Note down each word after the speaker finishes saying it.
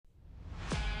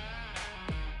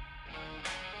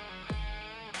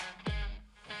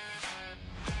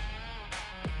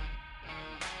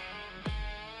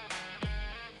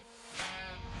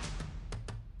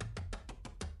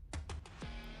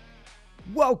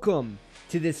Welcome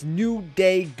to this New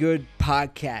Day Good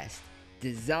podcast,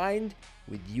 designed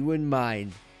with you in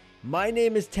mind. My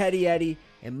name is Teddy Eddy,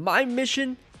 and my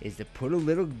mission is to put a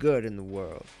little good in the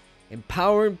world,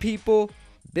 empowering people,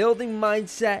 building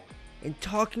mindset, and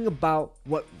talking about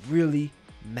what really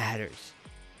matters.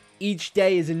 Each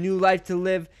day is a new life to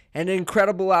live and an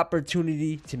incredible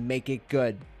opportunity to make it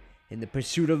good. In the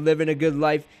pursuit of living a good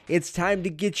life, it's time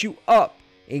to get you up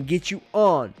and get you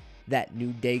on that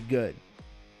new day good.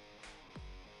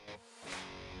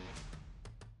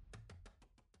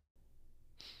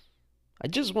 I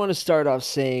just want to start off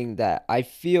saying that I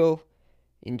feel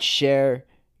and share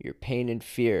your pain and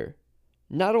fear,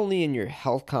 not only in your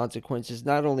health consequences,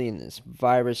 not only in this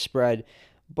virus spread,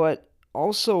 but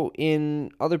also in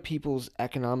other people's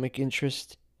economic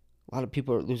interest. A lot of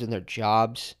people are losing their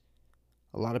jobs.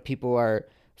 A lot of people are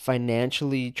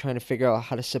financially trying to figure out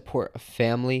how to support a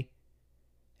family.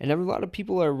 And a lot of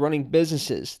people are running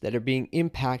businesses that are being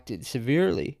impacted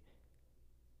severely.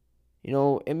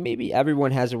 And maybe everyone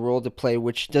has a role to play,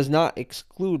 which does not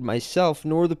exclude myself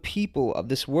nor the people of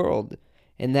this world.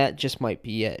 And that just might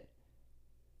be it.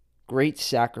 Great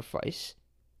sacrifice.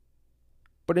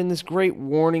 But in this great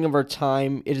warning of our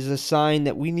time, it is a sign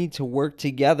that we need to work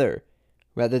together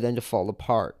rather than to fall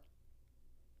apart.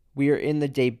 We are in the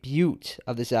debut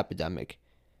of this epidemic.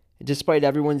 And despite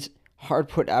everyone's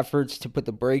hard-put efforts to put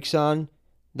the brakes on,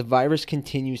 the virus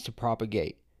continues to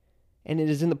propagate. And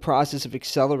it is in the process of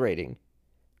accelerating.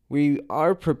 We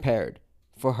are prepared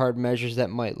for hard measures that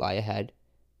might lie ahead,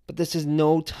 but this is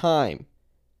no time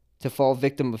to fall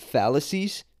victim of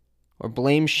fallacies or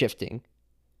blame shifting,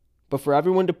 but for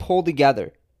everyone to pull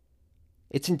together.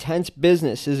 It's intense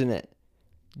business, isn't it?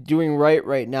 Doing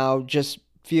right now just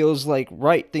feels like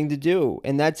right thing to do,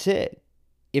 and that's it,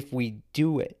 if we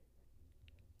do it.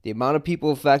 The amount of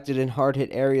people affected in hard-hit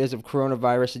areas of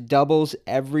coronavirus doubles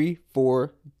every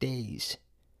 4 days.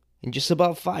 In just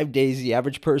about 5 days, the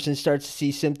average person starts to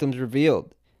see symptoms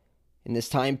revealed. In this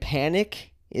time,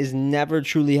 panic is never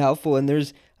truly helpful, and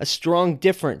there's a strong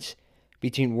difference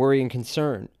between worry and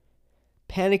concern.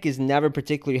 Panic is never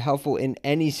particularly helpful in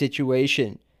any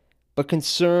situation, but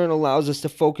concern allows us to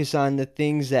focus on the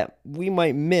things that we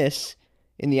might miss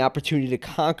in the opportunity to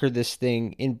conquer this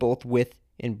thing in both width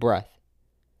and breadth.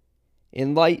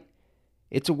 In light,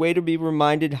 it's a way to be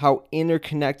reminded how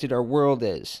interconnected our world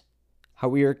is, how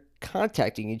we are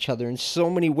contacting each other in so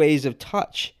many ways of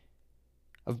touch,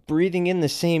 of breathing in the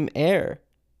same air,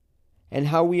 and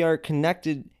how we are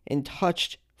connected and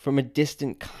touched from a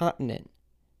distant continent.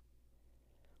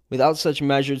 Without such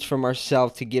measures from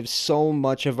ourselves to give so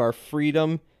much of our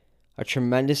freedom, a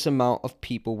tremendous amount of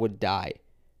people would die.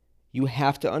 You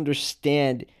have to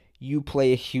understand you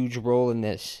play a huge role in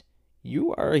this.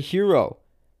 You are a hero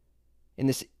in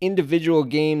this individual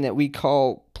game that we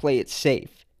call play it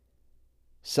safe.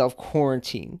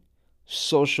 Self-quarantine,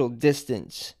 social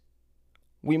distance.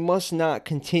 We must not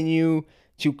continue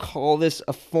to call this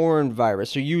a foreign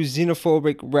virus or use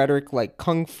xenophobic rhetoric like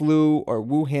Kung Flu or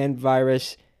Wuhan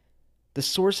virus. The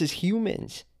source is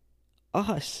humans.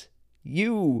 Us.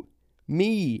 You.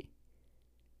 Me.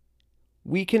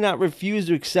 We cannot refuse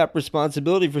to accept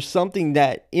responsibility for something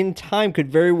that in time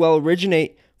could very well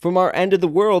originate from our end of the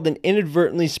world and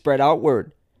inadvertently spread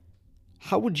outward.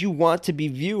 How would you want to be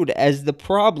viewed as the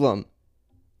problem?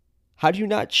 How do you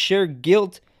not share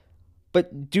guilt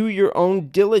but do your own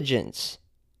diligence?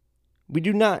 We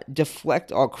do not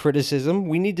deflect all criticism.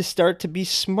 We need to start to be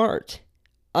smart,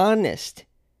 honest,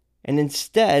 and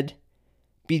instead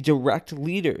be direct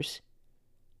leaders.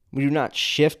 We do not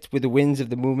shift with the winds of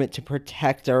the movement to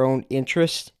protect our own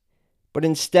interests, but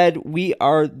instead we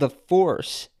are the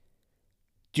force.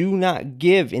 Do not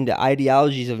give into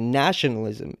ideologies of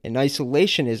nationalism and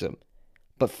isolationism,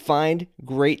 but find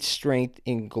great strength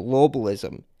in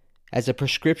globalism as a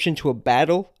prescription to a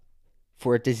battle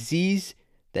for a disease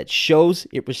that shows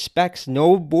it respects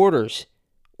no borders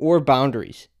or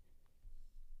boundaries.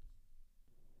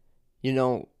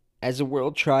 As the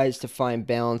world tries to find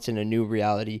balance in a new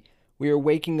reality, we are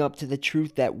waking up to the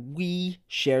truth that we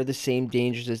share the same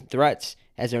dangers and threats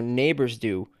as our neighbors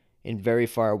do in very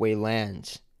far away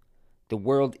lands. The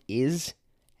world is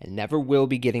and never will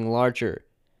be getting larger,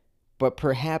 but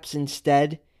perhaps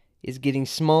instead is getting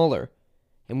smaller,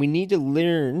 and we need to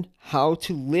learn how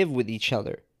to live with each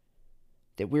other,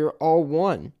 that we are all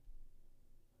one.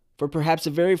 For perhaps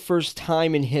the very first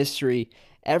time in history,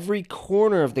 every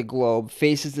corner of the globe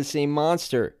faces the same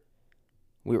monster.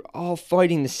 We're all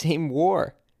fighting the same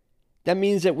war. That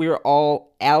means that we are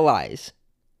all allies.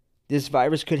 This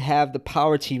virus could have the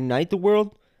power to unite the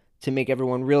world, to make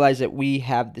everyone realize that we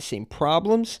have the same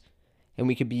problems, And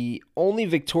we could be only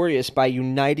victorious by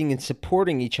uniting and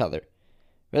supporting each other,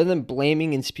 rather than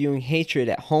blaming and spewing hatred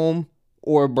at home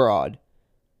or abroad.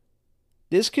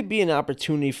 This could be an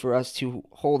opportunity for us to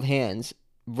hold hands,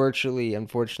 virtually,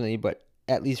 unfortunately, but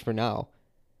at least for now,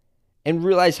 and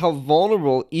realize how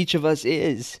vulnerable each of us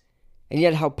is, and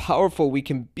yet how powerful we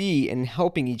can be in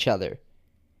helping each other.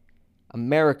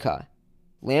 America,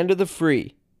 land of the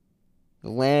free, the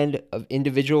land of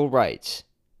individual rights,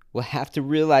 will have to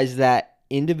realize that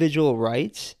individual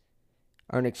rights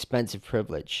are an expensive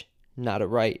privilege, not a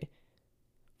right.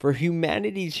 For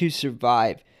humanity to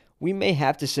survive, we may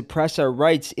have to suppress our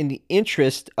rights in the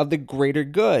interest of the greater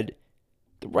good,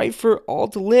 the right for all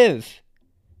to live.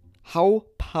 How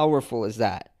powerful is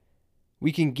that?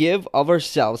 We can give of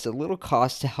ourselves at little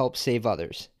cost to help save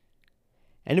others.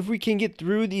 And if we can get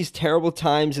through these terrible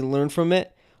times and learn from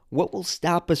it, what will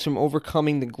stop us from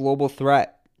overcoming the global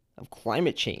threat of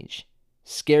climate change,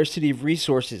 scarcity of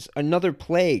resources, another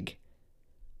plague?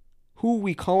 Who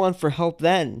we call on for help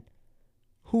then?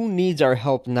 Who needs our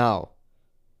help now?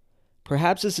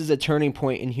 Perhaps this is a turning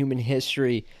point in human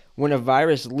history when a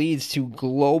virus leads to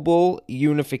global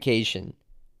unification.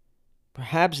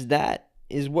 Perhaps that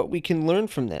is what we can learn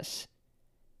from this.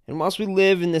 And whilst we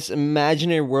live in this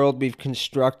imaginary world we've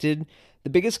constructed, the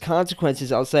biggest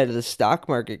consequences outside of the stock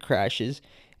market crashes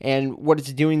and what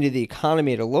it's doing to the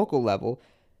economy at a local level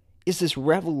is this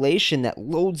revelation that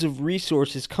loads of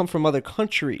resources come from other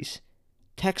countries.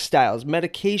 Textiles,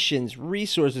 medications,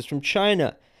 resources from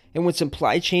China. And when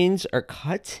supply chains are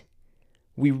cut,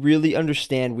 we really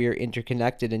understand we are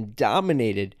interconnected and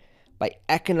dominated by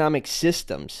economic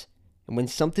systems. And when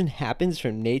something happens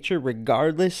from nature,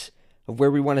 regardless of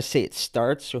where we want to say it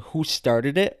starts or who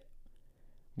started it,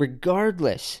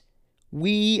 regardless,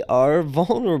 we are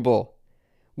vulnerable.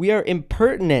 We are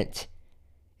impertinent.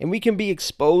 And we can be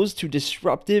exposed to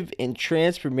disruptive and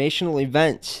transformational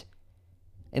events.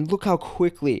 And look how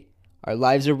quickly our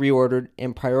lives are reordered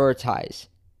and prioritized.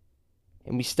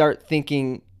 And we start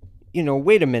thinking,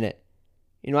 wait a minute.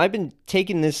 I've been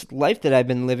taking this life that I've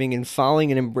been living and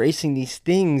following and embracing these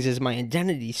things as my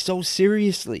identity so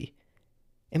seriously.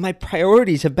 And my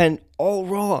priorities have been all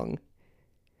wrong.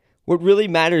 What really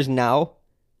matters now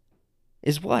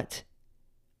is what?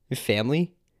 Your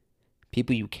family?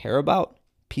 People you care about?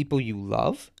 People you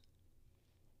love?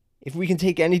 If we can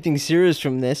take anything serious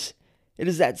from this, it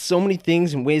is that so many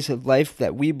things and ways of life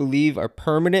that we believe are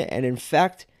permanent and in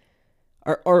fact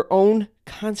are our own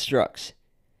constructs,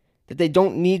 that they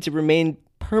don't need to remain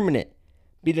permanent,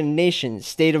 be it a nation,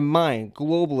 state of mind,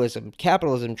 globalism,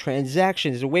 capitalism,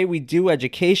 transactions, the way we do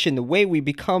education, the way we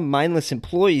become mindless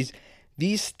employees.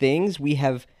 These things we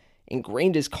have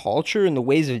ingrained as culture and the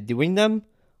ways of doing them,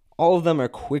 all of them are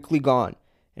quickly gone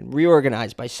and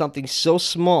reorganized by something so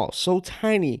small, so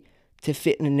tiny to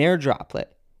fit in an air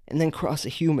droplet and then cross a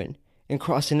human and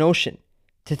cross an ocean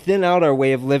to thin out our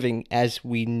way of living as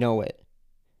we know it.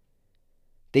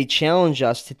 They challenge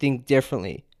us to think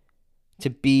differently, to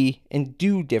be and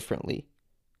do differently.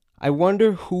 I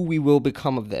wonder who we will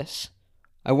become of this.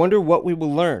 I wonder what we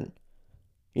will learn.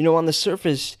 On the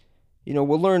surface, we'll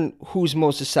learn who's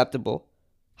most susceptible,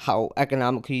 how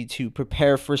economically to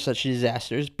prepare for such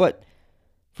disasters. But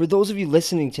for those of you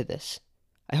listening to this,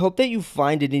 I hope that you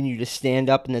find it in you to stand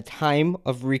up in the time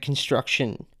of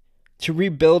reconstruction, to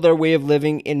rebuild our way of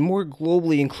living in more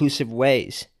globally inclusive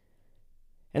ways.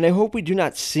 And I hope we do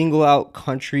not single out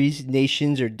countries,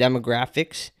 nations, or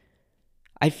demographics.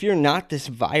 I fear not this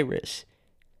virus,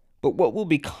 but what will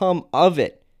become of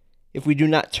it if we do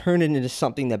not turn it into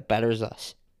something that betters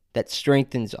us, that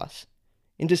strengthens us,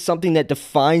 into something that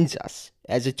defines us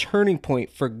as a turning point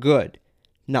for good,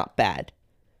 not bad.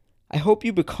 I hope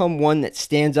you become one that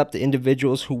stands up to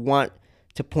individuals who want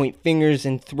to point fingers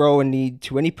and throw a need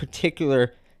to any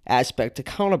particular aspect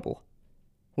accountable.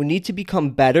 We need to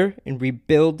become better and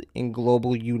rebuild in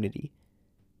global unity.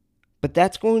 But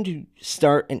that's going to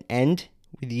start and end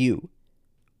with you,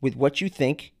 with what you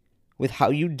think, with how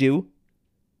you do,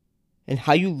 and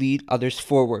how you lead others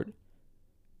forward.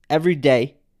 Every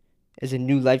day is a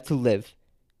new life to live,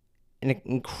 and an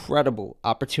incredible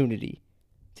opportunity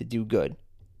to do good.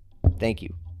 Thank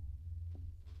you.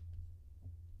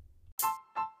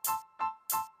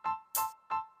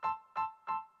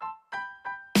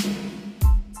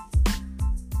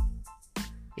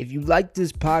 If you like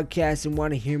this podcast and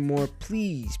want to hear more,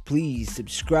 please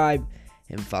subscribe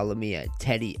and follow me at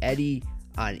Teddy Eddie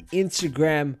on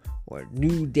Instagram or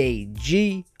New Day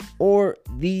G or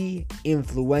The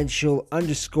Influential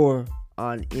 _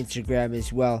 on Instagram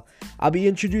as well. I'll be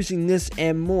introducing this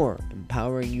and more,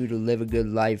 empowering you to live a good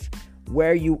life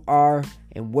where you are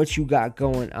and what you got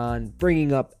going on,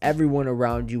 bringing up everyone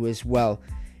around you as well.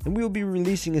 And we will be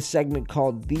releasing a segment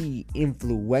called The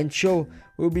Influential.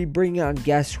 We'll be bringing on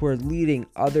guests who are leading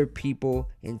other people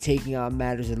and taking on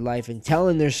matters in life and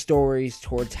telling their stories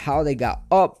towards how they got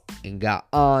up and got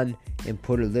on and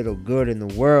put a little good in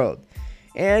the world.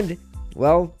 And,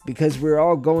 well, because we're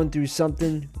all going through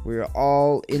something, we're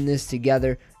all in this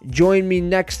together. Join me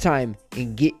next time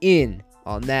and get in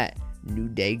on that new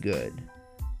day good.